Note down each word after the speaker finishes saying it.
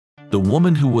the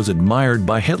woman who was admired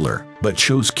by Hitler but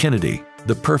chose Kennedy.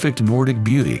 The perfect Nordic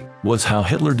beauty was how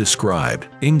Hitler described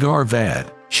Inga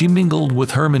Arvad. She mingled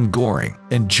with Hermann Göring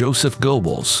and Joseph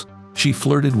Goebbels. She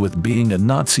flirted with being a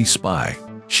Nazi spy.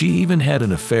 She even had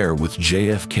an affair with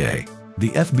JFK. The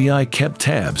FBI kept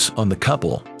tabs on the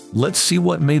couple. Let's see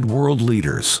what made world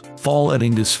leaders fall at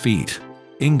Inga's feet.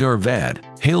 Inga Arvad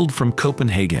hailed from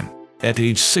Copenhagen. At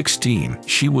age 16,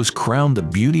 she was crowned the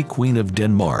beauty queen of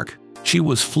Denmark. She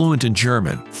was fluent in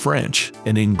German, French,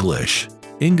 and English.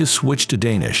 Inga switched to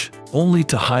Danish, only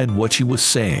to hide what she was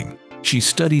saying. She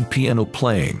studied piano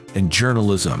playing and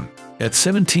journalism. At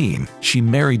 17, she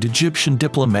married Egyptian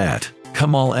diplomat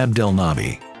Kamal Abdel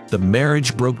Nabi. The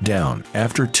marriage broke down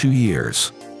after 2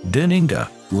 years. Then Inga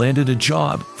landed a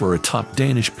job for a top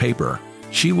Danish paper.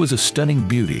 She was a stunning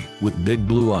beauty with big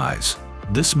blue eyes.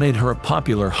 This made her a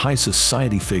popular high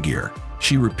society figure.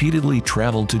 She repeatedly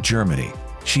traveled to Germany.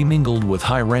 She mingled with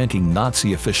high-ranking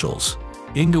Nazi officials.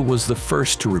 Inga was the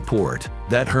first to report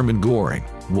that Hermann Göring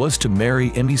was to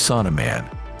marry Emmy Sonnemann.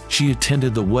 She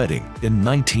attended the wedding in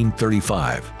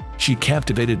 1935. She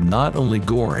captivated not only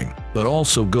Göring, but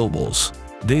also Goebbels.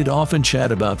 They'd often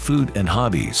chat about food and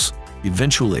hobbies.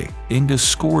 Eventually, Inga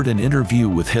scored an interview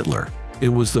with Hitler. It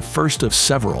was the first of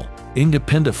several. Inga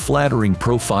penned a flattering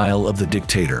profile of the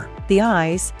dictator. The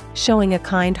eyes, showing a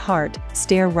kind heart,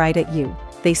 stare right at you.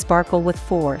 They sparkle with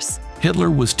force.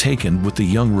 Hitler was taken with the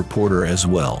young reporter as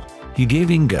well. He gave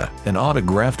Inga an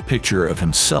autographed picture of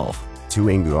himself. To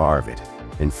Inga Arvad,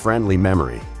 in friendly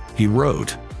memory. He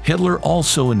wrote. Hitler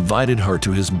also invited her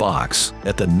to his box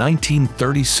at the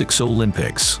 1936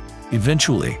 Olympics.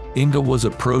 Eventually, Inga was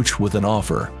approached with an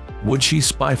offer. Would she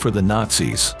spy for the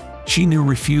Nazis? She knew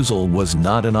refusal was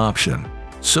not an option.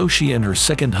 So she and her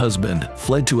second husband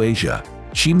fled to Asia.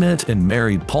 She met and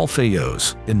married Paul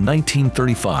Fayos in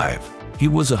 1935. He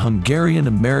was a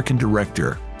Hungarian-American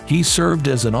director. He served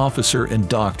as an officer and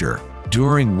doctor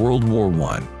during World War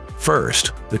I.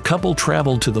 First, the couple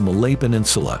traveled to the Malay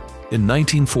Peninsula. In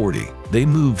 1940, they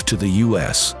moved to the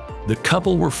U.S. The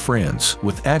couple were friends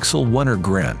with Axel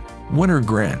Wenner-Gren.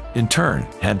 Wenner-Gren, in turn,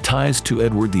 had ties to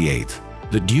Edward VIII.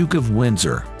 The Duke of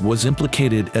Windsor was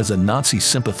implicated as a Nazi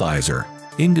sympathizer.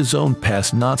 Inga's own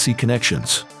past Nazi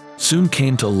connections soon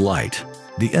came to light.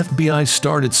 The FBI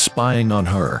started spying on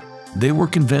her. They were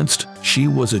convinced she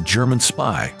was a German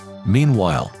spy.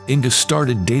 Meanwhile, Inga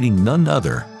started dating none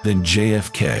other than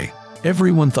JFK.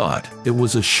 Everyone thought it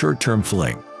was a short-term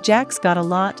fling. Jack's got a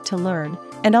lot to learn,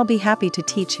 and I'll be happy to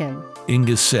teach him,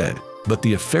 Inga said, but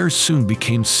the affair soon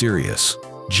became serious.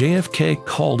 JFK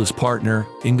called his partner,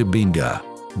 Inga Binga.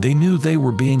 They knew they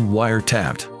were being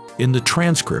wiretapped. In the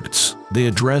transcripts, they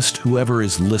addressed whoever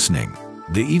is listening.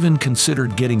 They even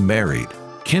considered getting married.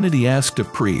 Kennedy asked a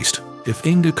priest if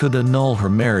Inga could annul her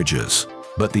marriages,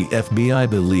 but the FBI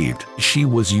believed she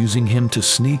was using him to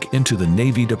sneak into the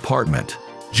Navy Department.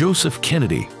 Joseph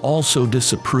Kennedy also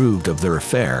disapproved of their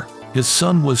affair. His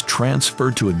son was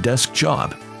transferred to a desk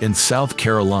job in South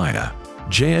Carolina.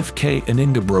 JFK and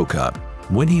Inga broke up.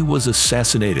 When he was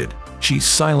assassinated, she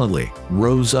silently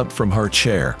rose up from her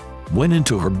chair, went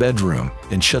into her bedroom,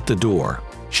 and shut the door.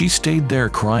 She stayed there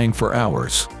crying for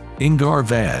hours. Inga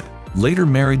Arvad later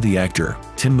married the actor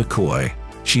Tim McCoy.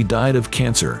 She died of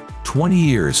cancer 20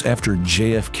 years after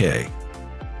JFK.